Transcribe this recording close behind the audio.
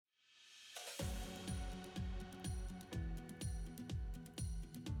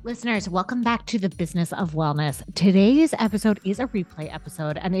Listeners, welcome back to the Business of Wellness. Today's episode is a replay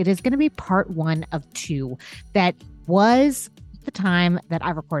episode, and it is going to be part one of two that was the time that I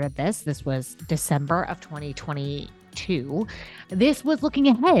recorded this. This was December of 2022. This was looking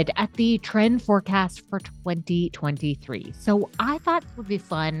ahead at the trend forecast for 2023. So I thought it would be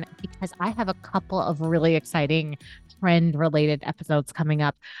fun because I have a couple of really exciting trend related episodes coming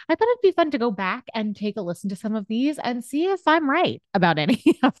up. I thought it'd be fun to go back and take a listen to some of these and see if I'm right about any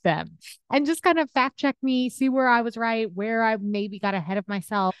of them and just kind of fact check me, see where I was right, where I maybe got ahead of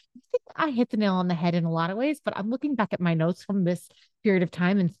myself. I think I hit the nail on the head in a lot of ways, but I'm looking back at my notes from this period of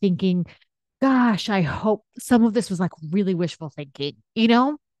time and thinking, gosh, I hope some of this was like really wishful thinking, you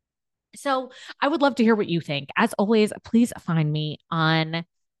know? So I would love to hear what you think. As always, please find me on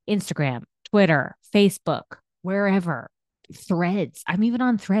Instagram, Twitter, Facebook, wherever. Threads. I'm even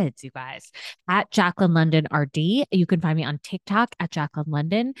on threads, you guys, at Jacqueline London RD. You can find me on TikTok at Jacqueline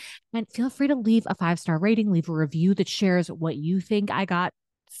London. And feel free to leave a 5-star rating, leave a review that shares what you think I got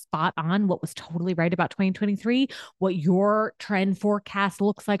spot on, what was totally right about 2023, what your trend forecast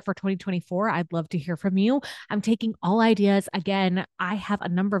looks like for 2024. I'd love to hear from you. I'm taking all ideas. Again, I have a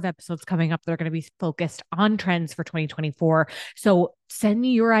number of episodes coming up that are going to be focused on trends for 2024. So send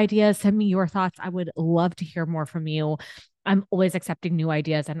me your ideas, send me your thoughts. I would love to hear more from you. I'm always accepting new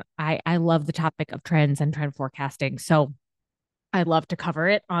ideas, and I love the topic of trends and trend forecasting. So I love to cover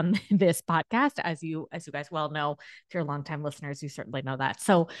it on this podcast. As you guys well know, if you're longtime listeners, you certainly know that.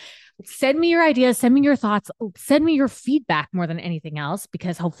 So send me your ideas, send me your thoughts, send me your feedback more than anything else,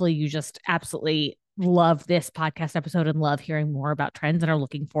 because hopefully you just absolutely love this podcast episode and love hearing more about trends and are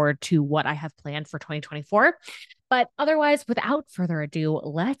looking forward to what I have planned for 2024. But otherwise, without further ado,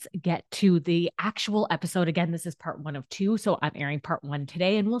 let's get to the actual episode. Again, this is part one of two. So I'm airing part one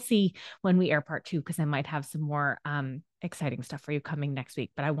today, and we'll see when we air part two, because I might have some more exciting stuff for you coming next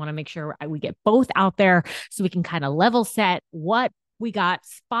week. But I want to make sure we get both out there so we can kind of level set what we got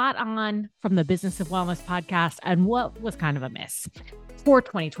spot on from the Business of Wellness podcast and what was kind of a miss for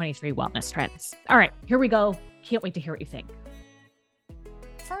 2023 wellness trends. All right, here we go. Can't wait to hear what you think.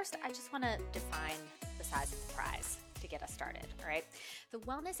 First, I just want to define the size of the prize to get us started, all right? The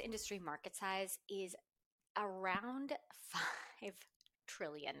wellness industry market size is around 5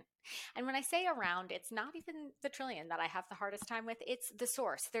 trillion. And when I say around, it's not even the trillion that I have the hardest time with. It's the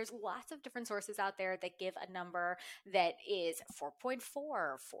source. There's lots of different sources out there that give a number that is 4.4,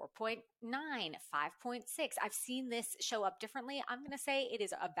 4.9, 5.6. I've seen this show up differently. I'm going to say it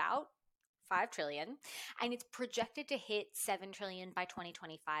is about 5 trillion, and it's projected to hit 7 trillion by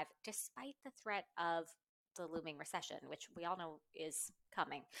 2025, despite the threat of the looming recession, which we all know is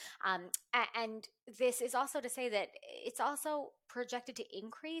coming. And this is also to say that it's also projected to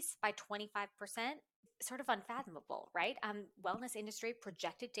increase by 25%. Sort of unfathomable, right? Wellness industry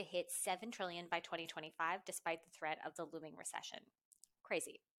projected to hit 7 trillion by 2025, despite the threat of the looming recession.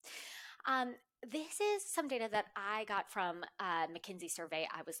 Crazy. This is some data that I got from a McKinsey survey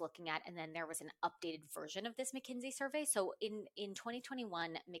I was looking at, and then there was an updated version of this McKinsey survey. So in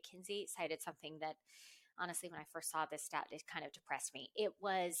 2021, McKinsey cited something that, honestly, when I first saw this stat, it kind of depressed me. It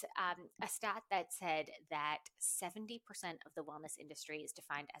was a stat that said that 70% of the wellness industry is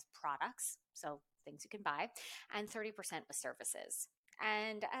defined as products, so things you can buy, and 30% was services.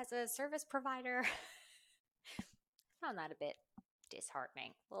 And as a service provider, I found that a bit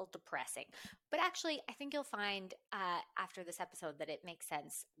disheartening, a little depressing. But actually, I think you'll find after this episode that it makes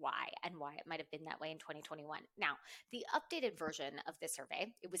sense why and why it might have been that way in 2021. Now, the updated version of this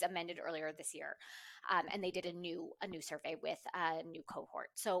survey, it was amended earlier this year, and they did a new survey with a new cohort.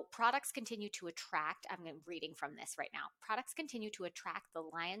 So products continue to attract, I'm reading from this right now, products continue to attract the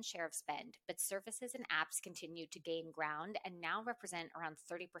lion's share of spend, but services and apps continue to gain ground and now represent around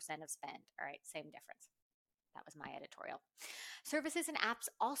 30% of spend. All right, same difference. That was my editorial. Services and apps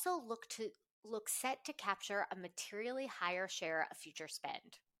also look set to capture a materially higher share of future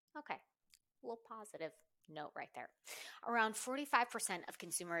spend. Okay, a little positive note right there. Around 45% of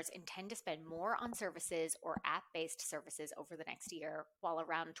consumers intend to spend more on services or app-based services over the next year, while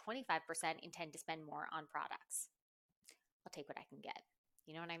around 25% intend to spend more on products. I'll take what I can get.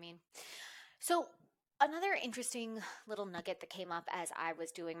 You know what I mean? So another interesting little nugget that came up as I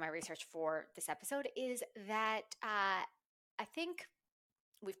was doing my research for this episode is that I think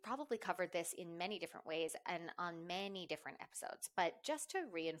we've probably covered this in many different ways and on many different episodes, but just to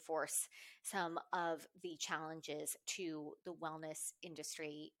reinforce some of the challenges to the wellness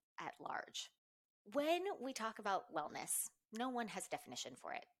industry at large. When we talk about wellness, no one has a definition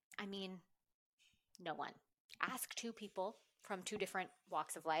for it. I mean, no one. Ask two people from two different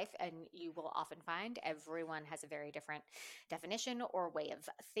walks of life, and you will often find everyone has a very different definition or way of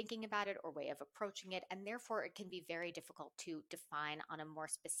thinking about it or way of approaching it. And therefore, it can be very difficult to define on a more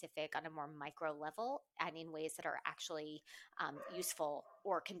specific, on a more micro level, and in ways that are actually useful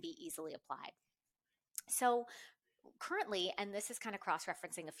or can be easily applied. So, currently, and this is kind of cross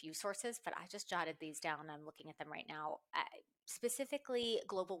referencing a few sources, but I just jotted these down. I'm looking at them right now. Specifically,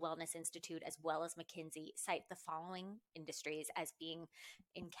 Global Wellness Institute as well as McKinsey cite the following industries as being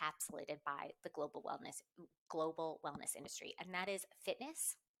encapsulated by the global wellness industry, and that is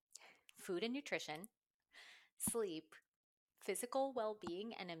fitness, food and nutrition, sleep, physical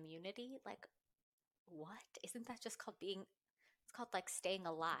well-being and immunity. Like, what? Isn't that just called being, it's called like staying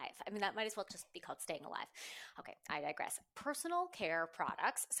alive. I mean, that might as well just be called staying alive. Okay, I digress. Personal care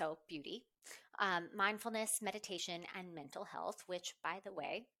products, so beauty, mindfulness, meditation, and mental health, which, by the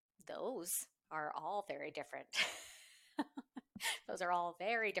way, those are all very different. Those are all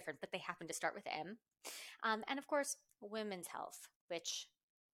very different, but they happen to start with M. And of course, women's health, which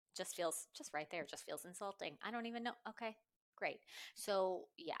just feels, just right there, just feels insulting. I don't even know. Okay, great. So,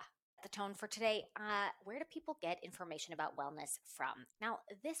 yeah, the tone for today. Where do people get information about wellness from? Now,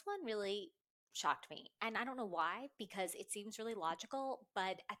 this one really shocked me, and I don't know why, because it seems really logical,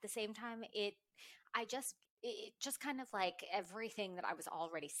 but at the same time, it just kind of like everything that I was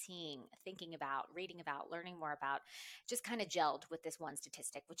already seeing, thinking about, reading about, learning more about, just kind of gelled with this one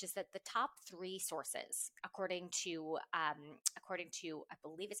statistic, which is that the top three sources, according to I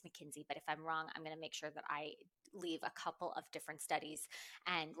believe it's McKinsey, but if I'm wrong, I'm going to make sure that I leave a couple of different studies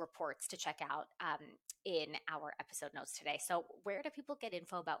and reports to check out in our episode notes today. So, where do people get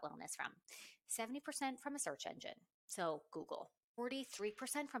info about wellness from? 70% from a search engine, so Google.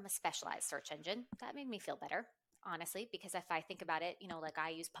 43% from a specialized search engine. That made me feel better, honestly, because if I think about it, like I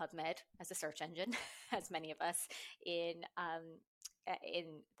use PubMed as a search engine, as many of us in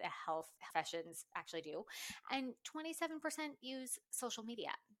the health professions actually do, and 27% use social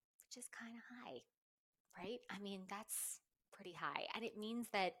media, which is kind of high, right? I mean, that's pretty high. And it means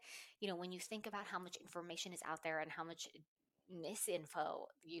that, when you think about how much information is out there and how much misinfo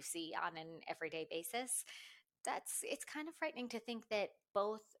you see on an everyday basis, it's kind of frightening to think that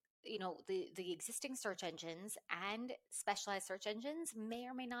both the existing search engines and specialized search engines may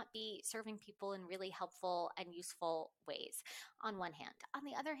or may not be serving people in really helpful and useful ways on one hand. On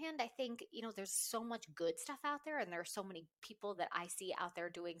the other hand, I think there's so much good stuff out there, and there are so many people that I see out there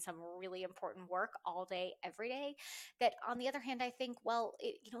doing some really important work all day every day, that on the other hand, I think, well,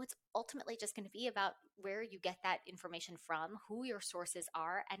 it's ultimately just going to be about where you get that information from, who your sources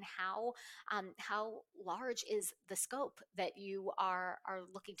are, and how large is the scope that you are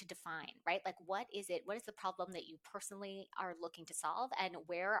looking to define, right? Like, what is it? What is the problem that you personally are looking to solve, and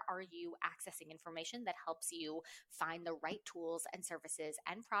where are you accessing information that helps you find the right tools and services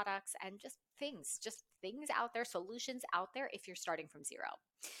and products and just things out there, solutions out there if you're starting from zero.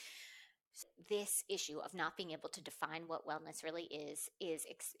 This issue of not being able to define what wellness really is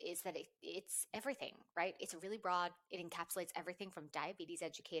that it's everything, right? It's really broad. It encapsulates everything from diabetes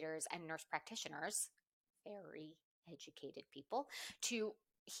educators and nurse practitioners, very educated people, to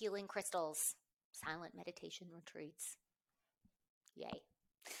healing crystals, silent meditation retreats. Yay.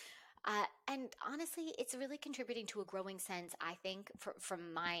 And honestly, it's really contributing to a growing sense, I think,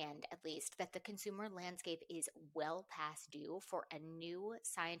 from my end at least, that the consumer landscape is well past due for a new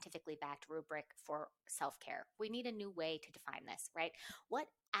scientifically backed rubric for self care. We need a new way to define this, right? What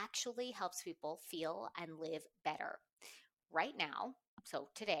actually helps people feel and live better right now? So,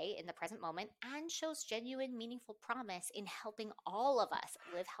 today, in the present moment, and shows genuine, meaningful promise in helping all of us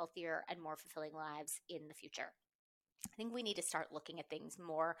live healthier and more fulfilling lives in the future. I think we need to start looking at things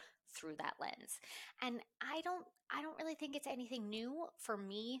more through that lens. And I don't really think it's anything new for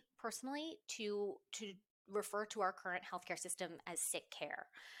me personally to refer to our current healthcare system as sick care,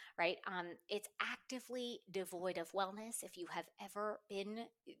 right? It's actively devoid of wellness. If you have ever been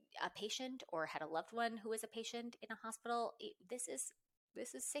a patient or had a loved one who is a patient in a hospital, this is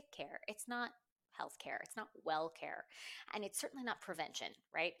sick care. It's not healthcare. It's not well care. And it's certainly not prevention,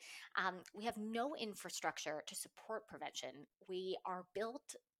 right? We have no infrastructure to support prevention. We are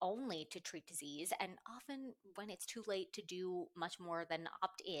built only to treat disease, and often when it's too late to do much more than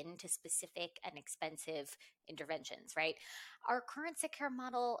opt in to specific and expensive interventions, right? Our current sick care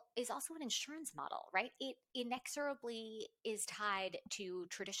model is also an insurance model, right? It inexorably is tied to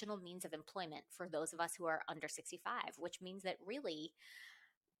traditional means of employment for those of us who are under 65, which means that really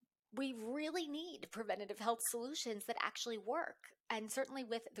we really need preventative health solutions that actually work. And certainly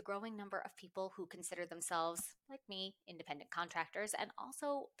with the growing number of people who consider themselves, like me, independent contractors, and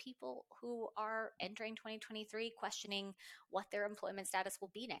also people who are entering 2023 questioning what their employment status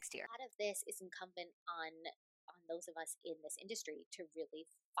will be next year. A lot of this is incumbent on those of us in this industry to really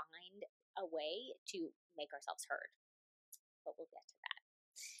find a way to make ourselves heard. But we'll get to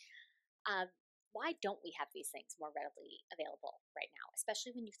that. Why don't we have these things more readily available right now,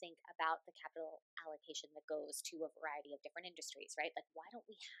 especially when you think about the capital allocation that goes to a variety of different industries, right? Like, why don't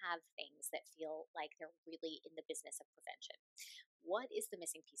we have things that feel like they're really in the business of prevention? What is the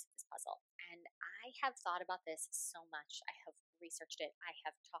missing piece of this puzzle? And I have thought about this so much. I have researched it. I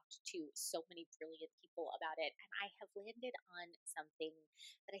have talked to so many brilliant people about it, and I have landed on something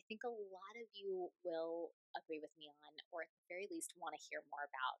that I think a lot of you will agree with me on, or at the very least want to hear more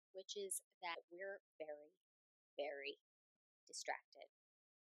about, which is that we're very, very distracted.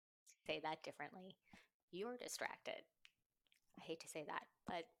 Say that differently. You're distracted. I hate to say that,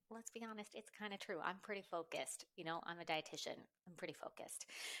 but let's be honest, it's kind of true. I'm pretty focused. I'm a dietitian. I'm pretty focused.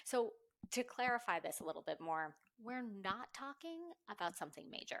 So, to clarify this a little bit more, we're not talking about something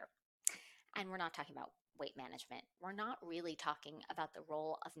major. And we're not talking about weight management. We're not really talking about the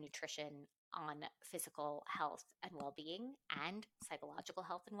role of nutrition on physical health and well-being and psychological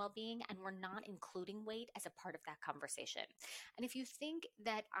health and well-being, and we're not including weight as a part of that conversation. And if you think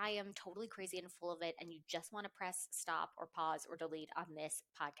that I am totally crazy and full of it and you just want to press stop or pause or delete on this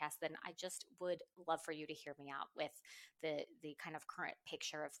podcast, then I just would love for you to hear me out with the kind of current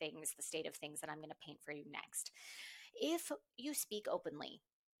picture of things, the state of things that I'm going to paint for you next. If you speak openly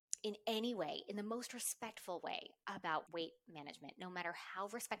in any way, in the most respectful way about weight management, no matter how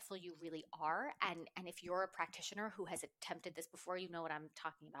respectful you really are. And if you're a practitioner who has attempted this before, you know what I'm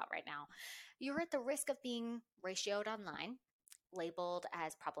talking about right now. You're at the risk of being ratioed online, labeled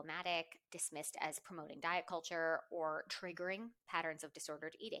as problematic, dismissed as promoting diet culture, or triggering patterns of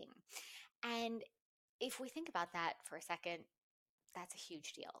disordered eating. And if we think about that for a second, that's a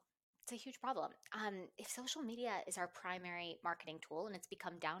huge deal. It's a huge problem. If social media is our primary marketing tool and it's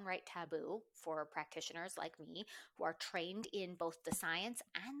become downright taboo for practitioners like me who are trained in both the science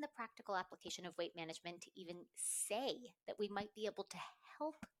and the practical application of weight management to even say that we might be able to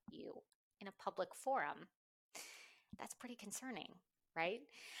help you in a public forum, that's pretty concerning, right?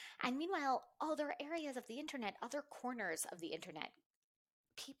 And meanwhile, other areas of the internet, other corners of the internet,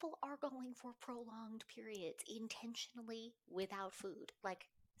 people are going for prolonged periods intentionally without food, like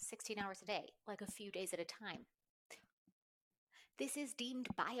 16 hours a day, like a few days at a time. This is deemed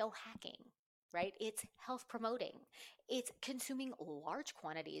biohacking, right? It's health promoting. It's consuming large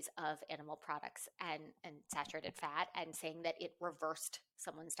quantities of animal products and saturated fat and saying that it reversed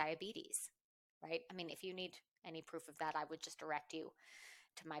someone's diabetes, right? I mean, if you need any proof of that, I would just direct you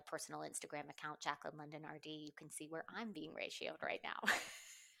to my personal Instagram account, Jacqueline London RD. You can see where I'm being ratioed right now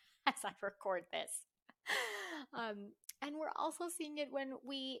as I record this. And we're also seeing it when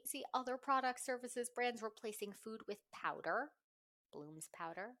we see other products, services, brands replacing food with powder. Bloom's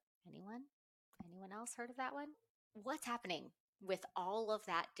powder. Anyone? Anyone else heard of that one? What's happening with all of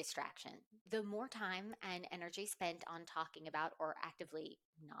that distraction? The more time and energy spent on talking about or actively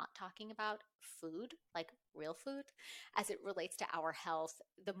not talking about food, like real food, as it relates to our health,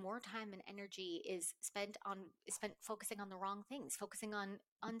 the more time and energy is spent focusing on the wrong things, focusing on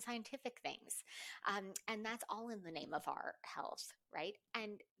unscientific things. And that's all in the name of our health, right?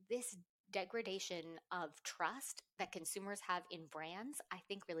 And this degradation of trust that consumers have in brands, I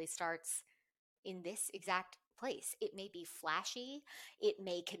think really starts in this exact place. It may be flashy. It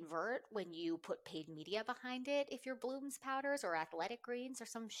may convert when you put paid media behind it, if you're Bloom's powders or Athletic Greens or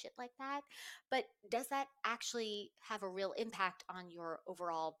some shit like that. But does that actually have a real impact on your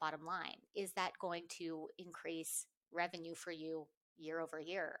overall bottom line? Is that going to increase revenue for you year over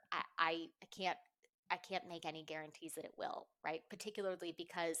year? I can't make any guarantees that it will, right? Particularly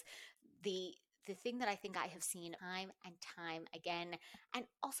because the thing that I think I have seen time and time again, and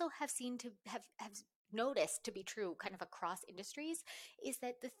also have seen to have noticed to be true kind of across industries, is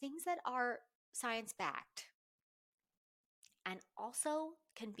that the things that are science backed and also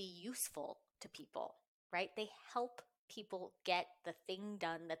can be useful to people, right? They help people get the thing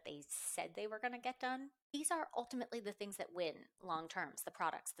done that they said they were going to get done. These are ultimately the things that win long terms: the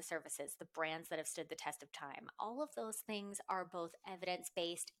products, the services, the brands that have stood the test of time. All of those things are both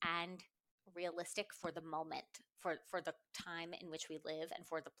evidence-based and realistic for the moment, for the time in which we live, and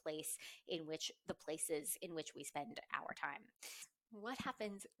for the places in which we spend our time. What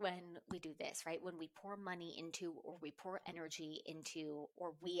happens when we do this, right? When we pour money into, or we pour energy into,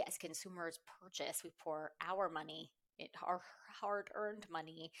 or we as consumers purchase, we pour our money our hard-earned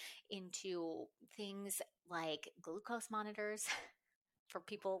money into things like glucose monitors for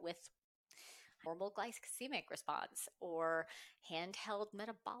people with normal glycemic response, or handheld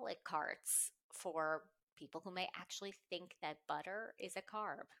metabolic carts for people who may actually think that butter is a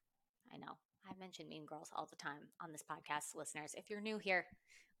carb. I know I mention Mean Girls all the time on this podcast, listeners. If you're new here,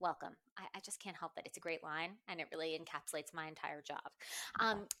 welcome. I just can't help it. It's a great line, and it really encapsulates my entire job.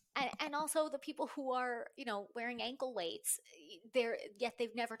 And also the people who are, wearing ankle weights, yet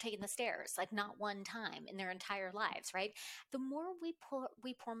they've never taken the stairs, like not one time in their entire lives, right? The more we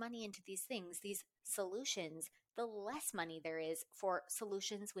pour money into these things, these solutions, the less money there is for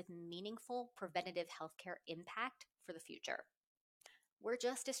solutions with meaningful preventative healthcare impact for the future. We're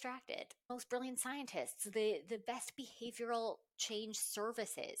just distracted. Most brilliant scientists, the best behavioral change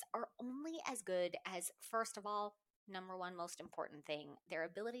services are only as good as, first of all, number one most important thing, their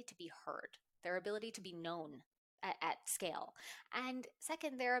ability to be heard, their ability to be known at scale. And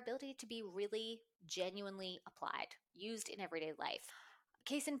second, their ability to be really genuinely applied, used in everyday life.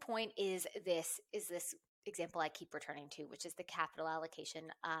 Case in point is this example I keep returning to, which is the capital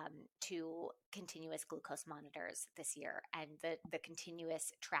allocation to continuous glucose monitors this year and the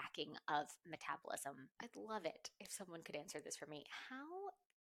continuous tracking of metabolism. I'd love it if someone could answer this for me. How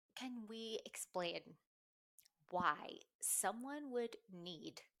can we explain why someone without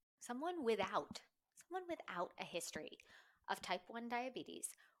a history of type 1 diabetes,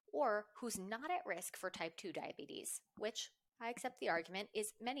 or who's not at risk for type 2 diabetes, which I accept the argument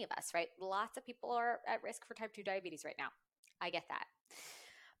is many of us, right? Lots of people are at risk for type 2 diabetes right now. I get that.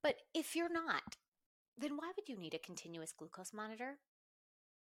 But if you're not, then why would you need a continuous glucose monitor?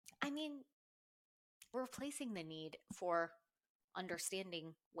 I mean, we're replacing the need for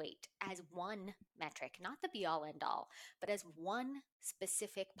understanding weight as one metric, not the be all end all, but as one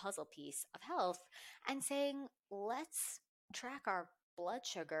specific puzzle piece of health, and saying, let's track our blood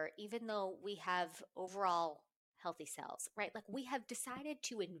sugar even though we have overall healthy cells, right? Like, we have decided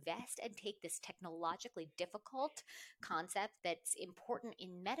to invest and take this technologically difficult concept that's important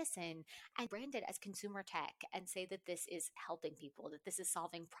in medicine and brand it as consumer tech and say that this is helping people, that this is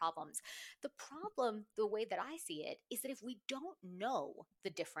solving problems. The problem, the way that I see it, is that if we don't know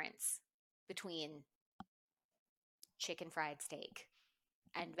the difference between chicken fried steak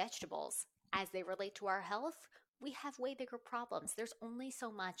and vegetables as they relate to our health, we have way bigger problems. There's only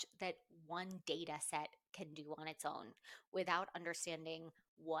so much that one data set can do on its own without understanding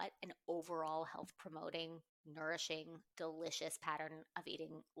what an overall health promoting, nourishing, delicious pattern of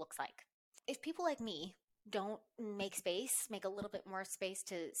eating looks like. If people like me don't make a little bit more space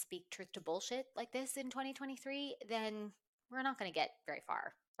to speak truth to bullshit like this in 2023, then we're not going to get very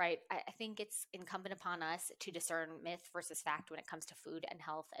far, right? I think it's incumbent upon us to discern myth versus fact when it comes to food and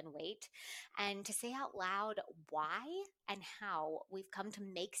health and weight, and to say out loud why and how we've come to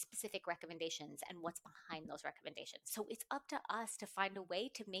make specific recommendations and what's behind those recommendations. So it's up to us to find a way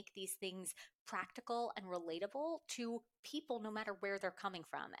to make these things practical and relatable to people no matter where they're coming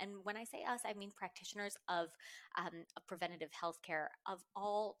from. And when I say us, I mean practitioners of preventative healthcare of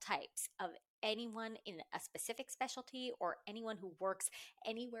all types, of anyone in a specific specialty or anyone who works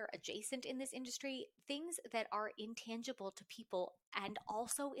anywhere adjacent in this industry. Things that are intangible to people and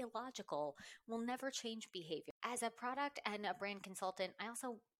also illogical will never change behavior. As a product and a brand consultant, I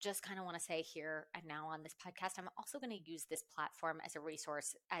also just kind of want to say here and now on this podcast, I'm also going to use this platform as a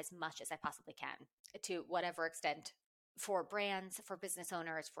resource as much as I possibly can, to whatever extent, for brands, for business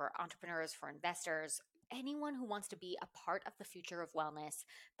owners, for entrepreneurs, for investors, anyone who wants to be a part of the future of wellness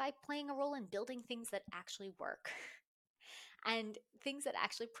by playing a role in building things that actually work and things that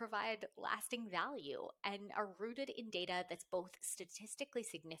actually provide lasting value and are rooted in data that's both statistically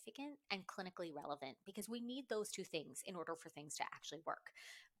significant and clinically relevant, because we need those two things in order for things to actually work.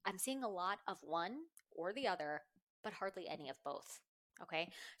 I'm seeing a lot of one or the other, but hardly any of both. Okay.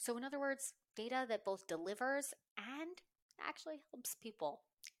 So in other words, data that both delivers and actually helps people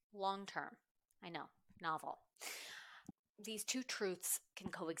long term. I know, novel. These two truths can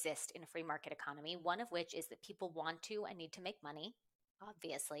coexist in a free market economy, one of which is that people want to and need to make money,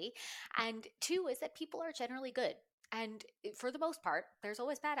 obviously. And two is that people are generally good. And for the most part, there's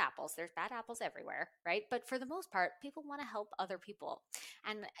always bad apples. There's bad apples everywhere, right? But for the most part, people want to help other people.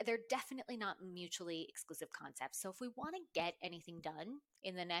 And they're definitely not mutually exclusive concepts. So if we want to get anything done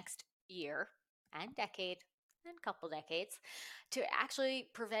in the next year and decade and couple decades to actually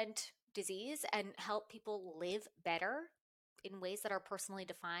prevent disease and help people live better in ways that are personally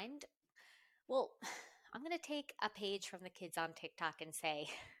defined, well, I'm going to take a page from the kids on TikTok and say,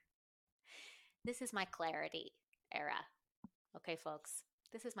 this is my clarity era. Okay, folks,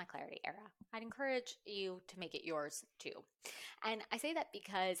 This is my clarity era. I'd encourage you to make it yours too. And I say that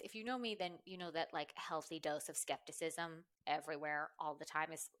because if you know me, then you know that like healthy dose of skepticism everywhere all the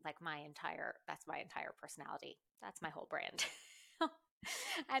time is like that's my entire personality. That's my whole brand.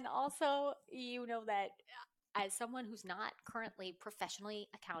 And also, you know that as someone who's not currently professionally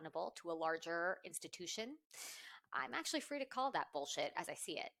accountable to a larger institution, I'm actually free to call that bullshit as I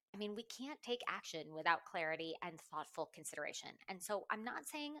see it. I mean, we can't take action without clarity and thoughtful consideration. And so I'm not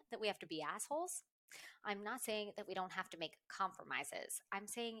saying that we have to be assholes. I'm not saying that we don't have to make compromises. I'm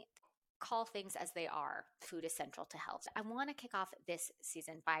saying call things as they are. Food is central to health. I want to kick off this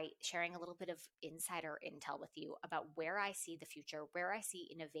season by sharing a little bit of insider intel with you about where I see the future, where I see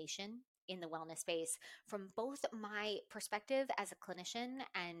innovation in the wellness space from both my perspective as a clinician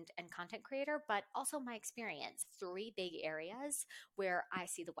and content creator, but also my experience. Three big areas where I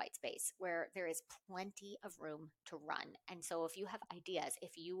see the white space, where there is plenty of room to run. And so if you have ideas,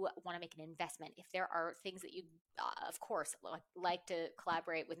 if you want to make an investment, if there are things that you, of course, like to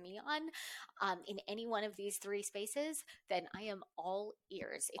collaborate with me on in any one of these three spaces, then I am all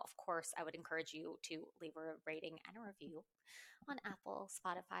ears. Of course, I would encourage you to leave a rating and a review on Apple,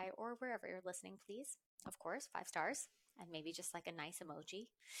 Spotify, or wherever you're listening, please. Of course, 5 stars and maybe just like a nice emoji,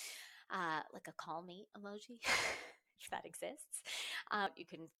 like a call me emoji. If that exists. You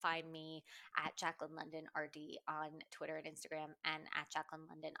can find me at Jacqueline London RD on Twitter and Instagram and at Jacqueline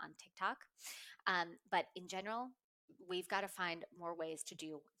London on TikTok. But in general, we've got to find more ways to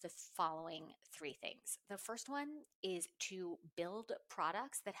do the following three things. The first one is to build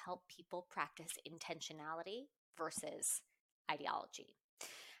products that help people practice intentionality versus ideology.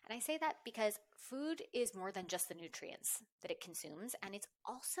 And I say that because food is more than just the nutrients that it consumes, and it's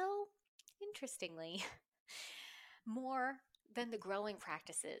also, interestingly, more than the growing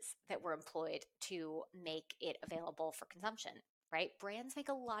practices that were employed to make it available for consumption, right? Brands make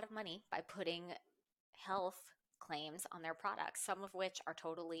a lot of money by putting health claims on their products, some of which are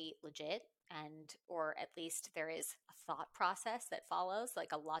totally legit, and or at least there is a thought process that follows,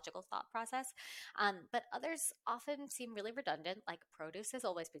 like a logical thought process. But others often seem really redundant, like produce has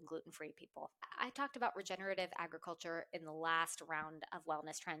always been gluten-free, people. I talked about regenerative agriculture in the last round of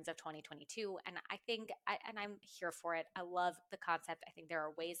wellness trends of 2022, and I'm here for it. I love the concept. I think there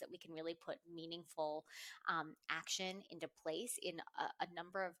are ways that we can really put meaningful action into place in a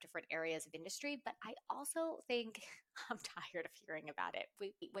number of different areas of industry. But I also think I'm tired of hearing about it.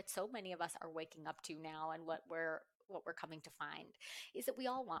 What so many of us are waking up to now, and what we're coming to find, is that we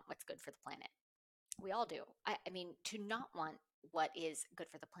all want what's good for the planet. We all do. I mean, to not want what is good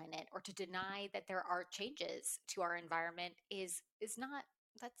for the planet or to deny that there are changes to our environment is not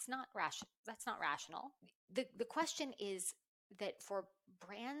that's not rational. The question is that for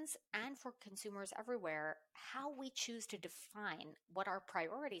brands and for consumers everywhere, how we choose to define what our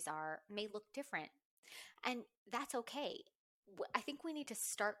priorities are may look different. And that's okay. I think we need to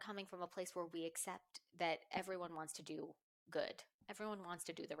start coming from a place where we accept that everyone wants to do good. Everyone wants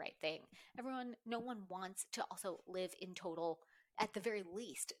to do the right thing. No one wants to also live in total, at the very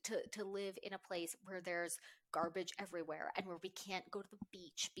least, to live in a place where there's garbage everywhere and where we can't go to the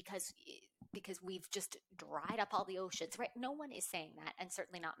beach because we've just dried up all the oceans, right? No one is saying that, and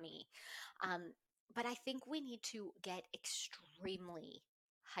certainly not me. But I think we need to get extremely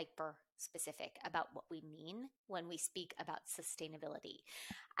hyper specific about what we mean when we speak about sustainability.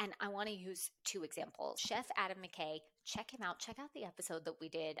 And I want to use two examples. Chef Adam McKay, check him out. Check out the episode that we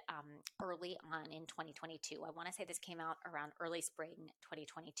did early on in 2022. I want to say this came out around early spring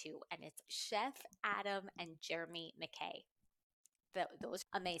 2022. And it's Chef Adam and Jeremy McKay. Those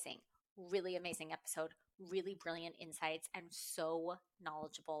amazing, really amazing episode, really brilliant insights, and so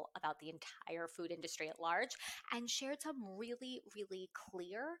knowledgeable about the entire food industry at large, and shared some really, really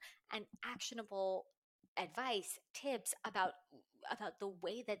clear and actionable advice, tips about the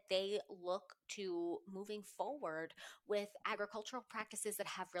way that they look to moving forward with agricultural practices that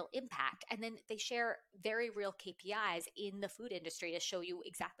have real impact. And then they share very real KPIs in the food industry to show you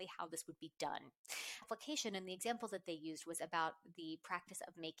exactly how this would be done. Application, and the example that they used was about the practice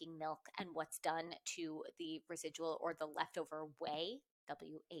of making milk and what's done to the residual or the leftover whey,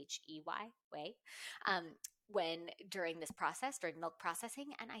 WHEY, whey, when during this process, during milk processing.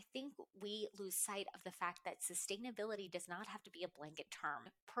 And I think we lose sight of the fact that sustainability does not have to be a blanket term,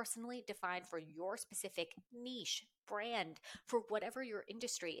 personally defined for your specific niche, brand, for whatever your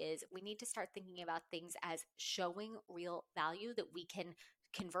industry is. We need to start thinking about things as showing real value that we can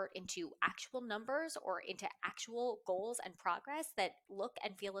convert into actual numbers or into actual goals and progress that look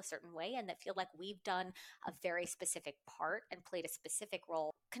and feel a certain way and that feel like we've done a very specific part and played a specific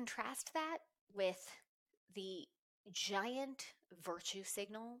role. Contrast that with the giant virtue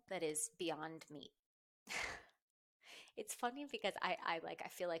signal that is beyond meat. It's funny because I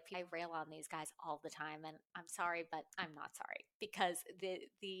feel like I rail on these guys all the time, and I'm sorry, but I'm not sorry because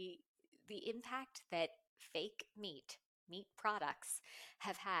the impact that fake meat products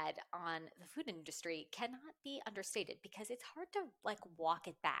have had on the food industry cannot be understated because it's hard to like walk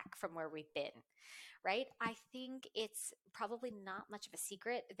it back from where we've been, right? I think it's probably not much of a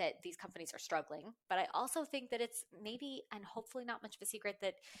secret that these companies are struggling, but I also think that it's maybe and hopefully not much of a secret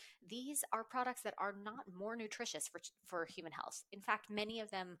that these are products that are not more nutritious for human health. In fact, many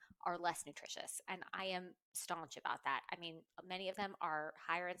of them are less nutritious, and I am staunch about that. I mean, many of them are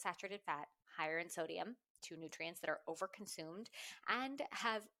higher in saturated fat, higher in sodium, two nutrients that are overconsumed and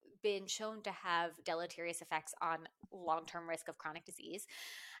have been shown to have deleterious effects on long-term risk of chronic disease,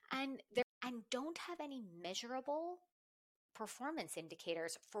 and don't have any measurable performance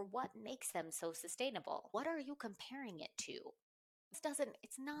indicators for what makes them so sustainable. What are you comparing it to?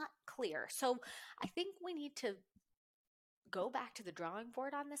 It's not clear. So I think we need to go back to the drawing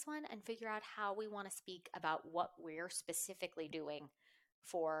board on this one and figure out how we want to speak about what we're specifically doing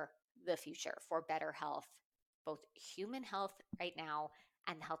for the future, for better health, both human health right now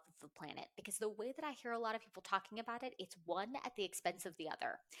and the health of the planet. Because the way that I hear a lot of people talking about it, it's one at the expense of the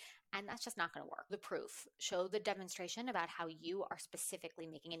other. And that's just not going to work. The proof, show the demonstration about how you are specifically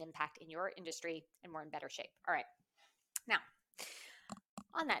making an impact in your industry and we're in better shape. All right. Now,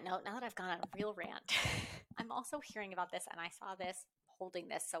 on that note, now that I've gone on a real rant, I'm also hearing about this, and I saw this, holding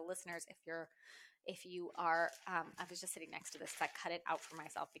this. So, listeners, if you are, I was just sitting next to this, so I cut it out for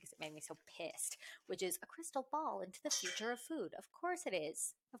myself because it made me so pissed. Which is a crystal ball into the future of food. Of course it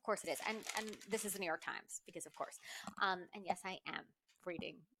is. Of course it is. And this is the New York Times because, of course. And yes, I am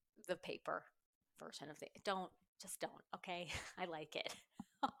reading the paper version of it. Don't. Okay, I like it.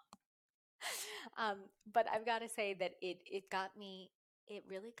 But I've got to say that it got me. It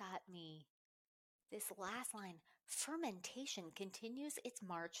really got me. This last line: fermentation continues its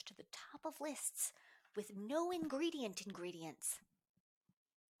march to the top of lists with no ingredients,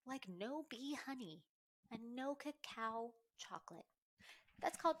 like no bee honey and no cacao chocolate.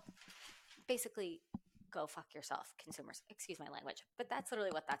 That's called basically go fuck yourself, consumers. Excuse my language, but that's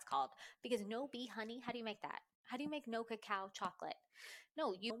literally what that's called. Because no bee honey, how do you make that? How do you make no cacao chocolate?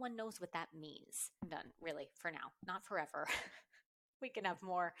 No one knows what that means. I'm done, really, for now, not forever. We can have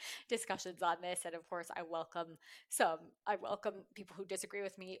more discussions on this, and of course, I welcome people who disagree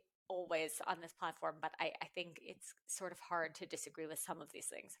with me always on this platform. But I think it's sort of hard to disagree with some of these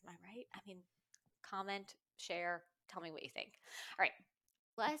things. Am I right? I mean, comment, share, tell me what you think. All right,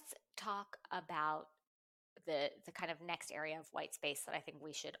 let's talk about the kind of next area of white space that I think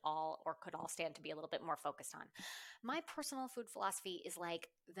we should all or could all stand to be a little bit more focused on. My personal food philosophy is like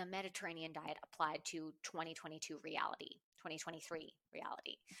the Mediterranean diet applied to 2022 reality, 2023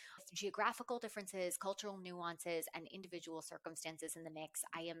 reality. With geographical differences, cultural nuances, and individual circumstances in the mix,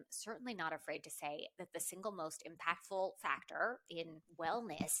 I am certainly not afraid to say that the single most impactful factor in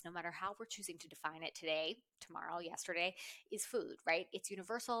wellness, no matter how we're choosing to define it today, tomorrow, yesterday, is food, right? It's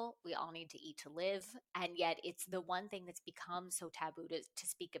universal. We all need to eat to live. And yet it's the one thing that's become so taboo to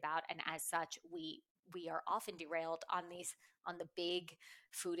speak about. And as such, we are often derailed on the big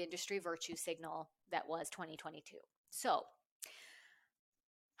food industry virtue signal that was 2022. So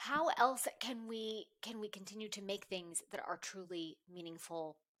how else can we continue to make things that are truly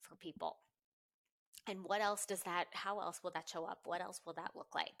meaningful for people? And how else will that show up? What else will that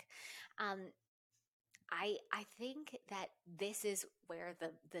look like? I think that this is where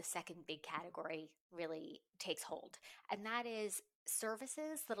the second big category really takes hold, and that is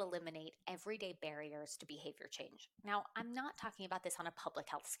services that eliminate everyday barriers to behavior change. Now, I'm not talking about this on a public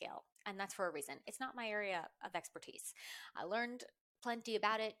health scale, and that's for a reason. It's not my area of expertise. I learned plenty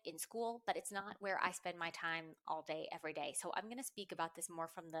about it in school, but it's not where I spend my time all day, every day. So I'm going to speak about this more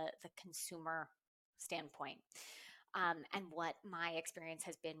from the consumer standpoint. And what my experience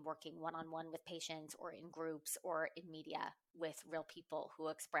has been working one-on-one with patients or in groups or in media with real people who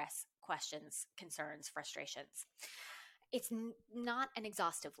express questions, concerns, frustrations. It's not an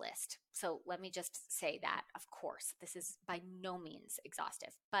exhaustive list. So let me just say that, of course, this is by no means exhaustive,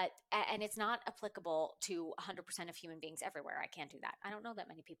 and it's not applicable to 100% of human beings everywhere. I can't do that. I don't know that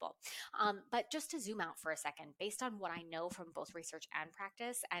many people. But just to zoom out for a second, based on what I know from both research and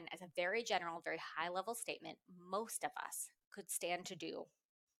practice, and as a very general, very high level statement, most of us could stand to do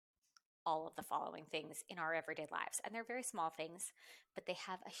all of the following things in our everyday lives. And they're very small things, but they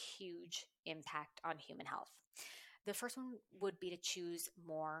have a huge impact on human health. The first one would be to choose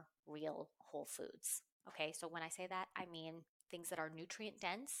more real whole foods. Okay, so when I say that, I mean things that are nutrient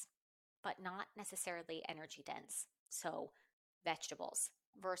dense, but not necessarily energy dense. So, vegetables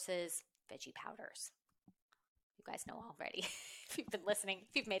versus veggie powders. You guys know already. If you've been listening,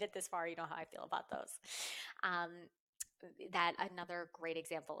 if you've made it this far, you know how I feel about those. Um, that another great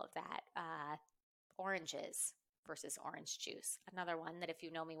example of that, oranges versus orange juice. Another one that if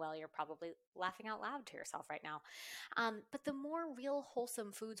you know me well, you're probably laughing out loud to yourself right now. But the more real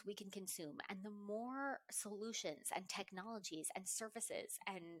wholesome foods we can consume and the more solutions and technologies and services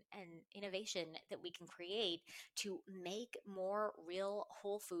and innovation that we can create to make more real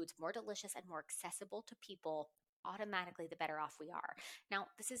whole foods more delicious and more accessible to people, automatically the better off we are. Now,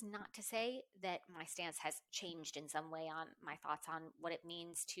 this is not to say that my stance has changed in some way on my thoughts on what it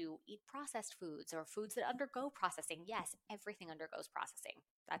means to eat processed foods or foods that undergo processing. Yes, everything undergoes processing.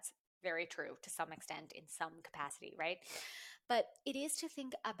 That's very true to some extent in some capacity, right? But it is to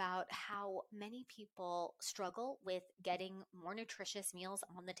think about how many people struggle with getting more nutritious meals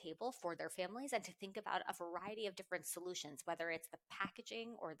on the table for their families and to think about a variety of different solutions, whether it's the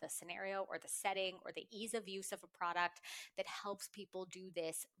packaging or the scenario or the setting or the ease of use of a product that helps people do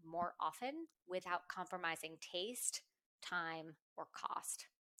this more often without compromising taste, time, or cost.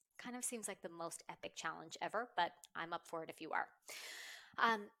 Kind of seems like the most epic challenge ever, but I'm up for it if you are.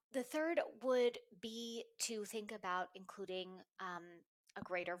 The third would be to think about including a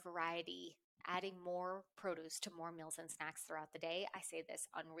greater variety, adding more produce to more meals and snacks throughout the day. I say this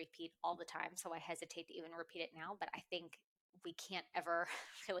on repeat all the time, so I hesitate to even repeat it now, but I think we can't ever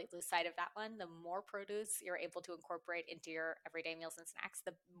really lose sight of that one. The more produce you're able to incorporate into your everyday meals and snacks,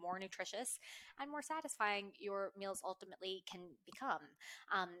 the more nutritious and more satisfying your meals ultimately can become.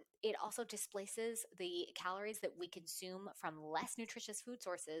 It also displaces the calories that we consume from less nutritious food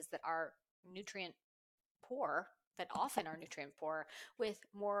sources that are nutrient poor, that often are nutrient poor, with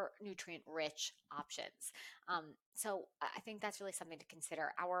more nutrient rich options. So I think that's really something to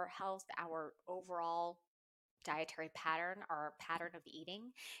consider. Our health, our overall dietary pattern, our pattern of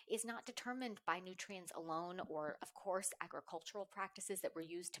eating, is not determined by nutrients alone or, of course, agricultural practices that were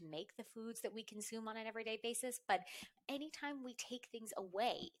used to make the foods that we consume on an everyday basis. But anytime we take things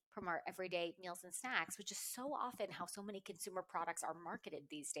away from our everyday meals and snacks, which is so often how so many consumer products are marketed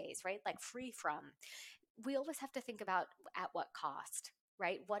these days, right? Like free from, we always have to think about at what cost,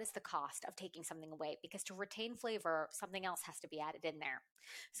 right? What is the cost of taking something away? Because to retain flavor, something else has to be added in there.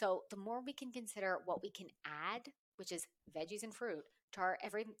 So the more we can consider what we can add, which is veggies and fruit, to our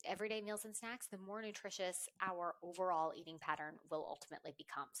everyday meals and snacks, the more nutritious our overall eating pattern will ultimately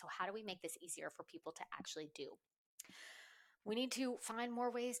become. So how do we make this easier for people to actually do? We need to find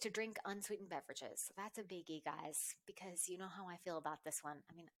more ways to drink unsweetened beverages. So that's a biggie, guys, because you know how I feel about this one.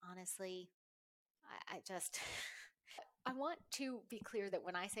 I mean, honestly, I just I want to be clear that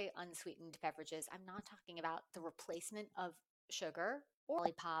when I say unsweetened beverages, I'm not talking about the replacement of sugar or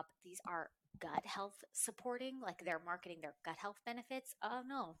lollipop. These are gut health supporting, like they're marketing their gut health benefits. Oh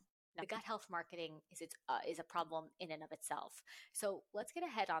no. No, the gut health marketing is a problem in and of itself. So let's get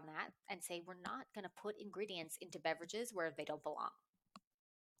ahead on that and say we're not going to put ingredients into beverages where they don't belong.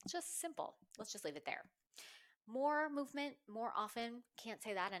 It's just simple. Let's just leave it there. More movement, more often. Can't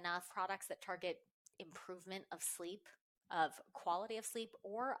say that enough. Products that target improvement of sleep, of quality of sleep,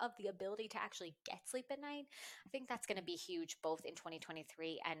 or of the ability to actually get sleep at night. I think that's going to be huge both in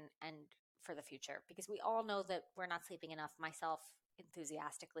 2023 and for the future, because we all know that we're not sleeping enough, myself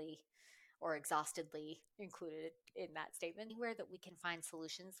enthusiastically or exhaustedly included in that statement. Anywhere that we can find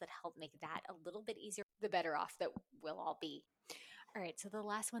solutions that help make that a little bit easier, the better off that we'll all be. All right, so the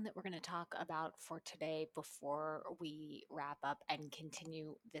last one that we're going to talk about for today before we wrap up and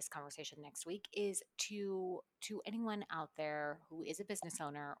continue this conversation next week is to anyone out there who is a business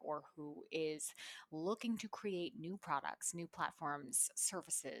owner or who is looking to create new products, new platforms,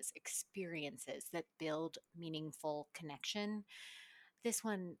 services, experiences that build meaningful connection. This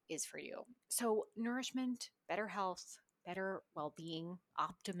one is for you. So, nourishment, better health, better well-being,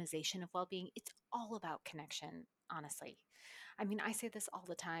 optimization of well-being, it's all about connection, honestly. I mean, I say this all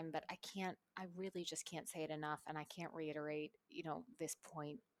the time, but I really just can't say it enough. And I can't reiterate, this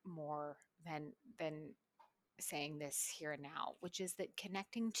point more than saying this here and now, which is that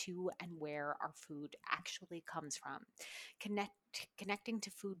connecting to and where our food actually comes from, connecting to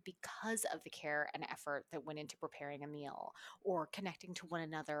food because of the care and effort that went into preparing a meal, or connecting to one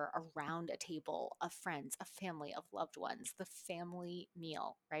another around a table of friends, of family, of loved ones, the family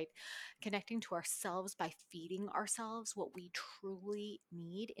meal, right? Connecting to ourselves by feeding ourselves what we truly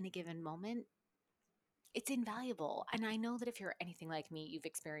need in a given moment, it's invaluable. And I know that if you're anything like me, you've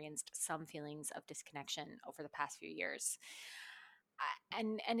experienced some feelings of disconnection over the past few years.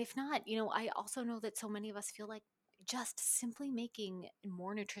 And if not, I also know that so many of us feel like just simply making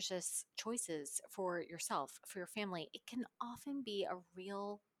more nutritious choices for yourself, for your family, it can often be a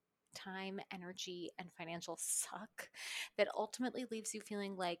real time, energy, and financial suck that ultimately leaves you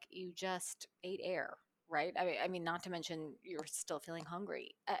feeling like you just ate air. Right. I mean, not to mention you're still feeling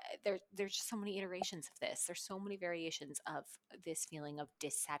hungry. There's just so many iterations of this. There's so many variations of this feeling of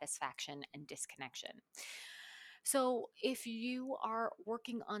dissatisfaction and disconnection. So, if you are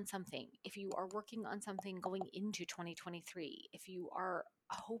working on something, if you are working on something going into 2023, if you are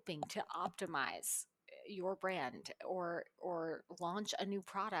hoping to optimize your brand or launch a new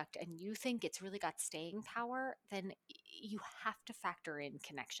product and you think it's really got staying power, then you have to factor in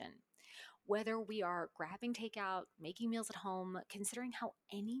connection. Whether we are grabbing takeout, making meals at home, considering how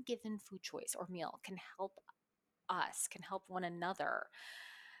any given food choice or meal can help us, can help one another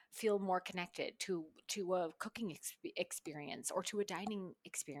feel more connected to a cooking experience or to a dining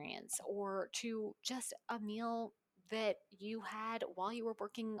experience or to just a meal that you had while you were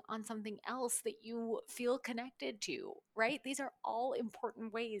working on something else that you feel connected to, right? These are all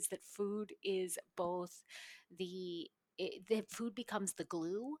important ways that food is both the food becomes the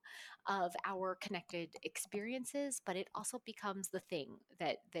glue of our connected experiences, but it also becomes the thing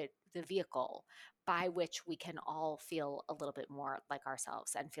that the vehicle by which we can all feel a little bit more like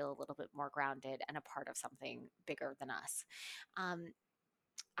ourselves and feel a little bit more grounded and a part of something bigger than us. Um,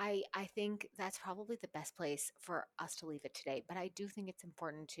 I think that's probably the best place for us to leave it today. But I do think it's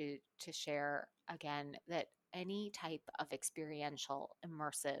important to share again that any type of experiential,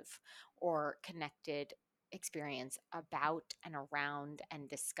 immersive, or connected experience about and around and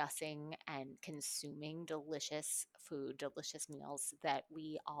discussing and consuming delicious food, delicious meals that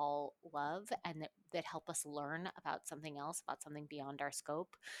we all love and that help us learn about something else, about something beyond our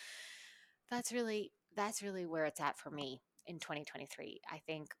scope. That's really where it's at for me in 2023. I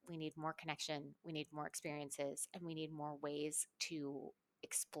think we need more connection, we need more experiences, and we need more ways to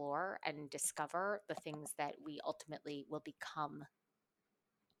explore and discover the things that we ultimately will become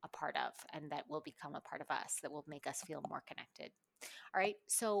a part of and that will become a part of us that will make us feel more connected. All right.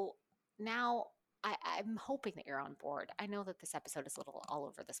 So now I'm hoping that you're on board. I know that this episode is a little all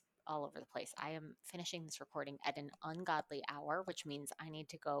over the place. I am finishing this recording at an ungodly hour, which means I need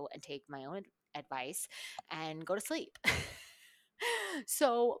to go and take my own advice and go to sleep.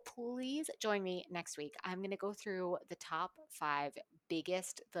 So please join me next week. I'm going to go through the top 5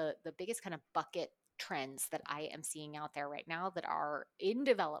 biggest, the biggest kind of bucket trends that I am seeing out there right now that are in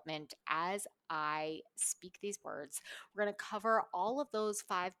development as I speak these words. We're going to cover all of those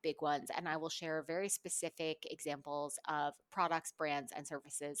 5 big ones, and I will share very specific examples of products, brands, and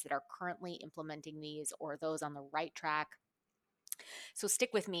services that are currently implementing these or those on the right track. So stick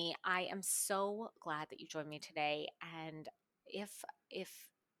with me. I am so glad that you joined me today. And if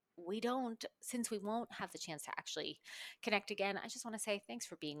we don't, since we won't have the chance to actually connect again, I just want to say thanks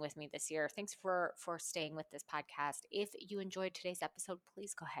for being with me this year. Thanks for staying with this podcast. If you enjoyed today's episode,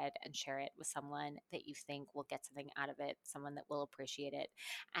 please go ahead and share it with someone that you think will get something out of it, someone that will appreciate it.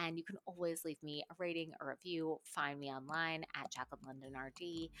 And you can always leave me a rating or review. Find me online at Jacqueline London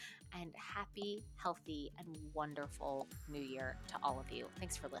RD. And happy, healthy, and wonderful new year to all of you.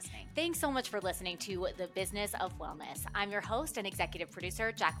 Thanks for listening. Thanks so much for listening to The Business of Wellness. I'm your host and executive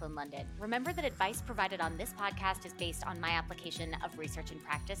producer, Jacqueline London. Remember that advice provided on this podcast is based on my application of research and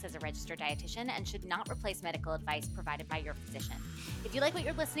practice as a registered dietitian and should not replace medical advice provided by your physician. If you like what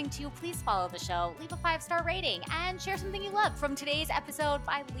you're listening to, please follow the show, leave a 5-star rating, and share something you love from today's episode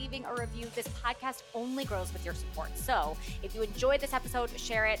by leaving a review. This podcast only grows with your support. So if you enjoyed this episode,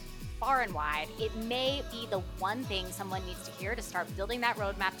 share it far and wide. It may be the one thing someone needs to hear to start building that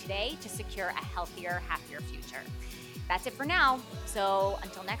roadmap today to secure a healthier, happier future. That's it for now. So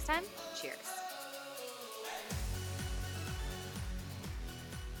until next time, cheers.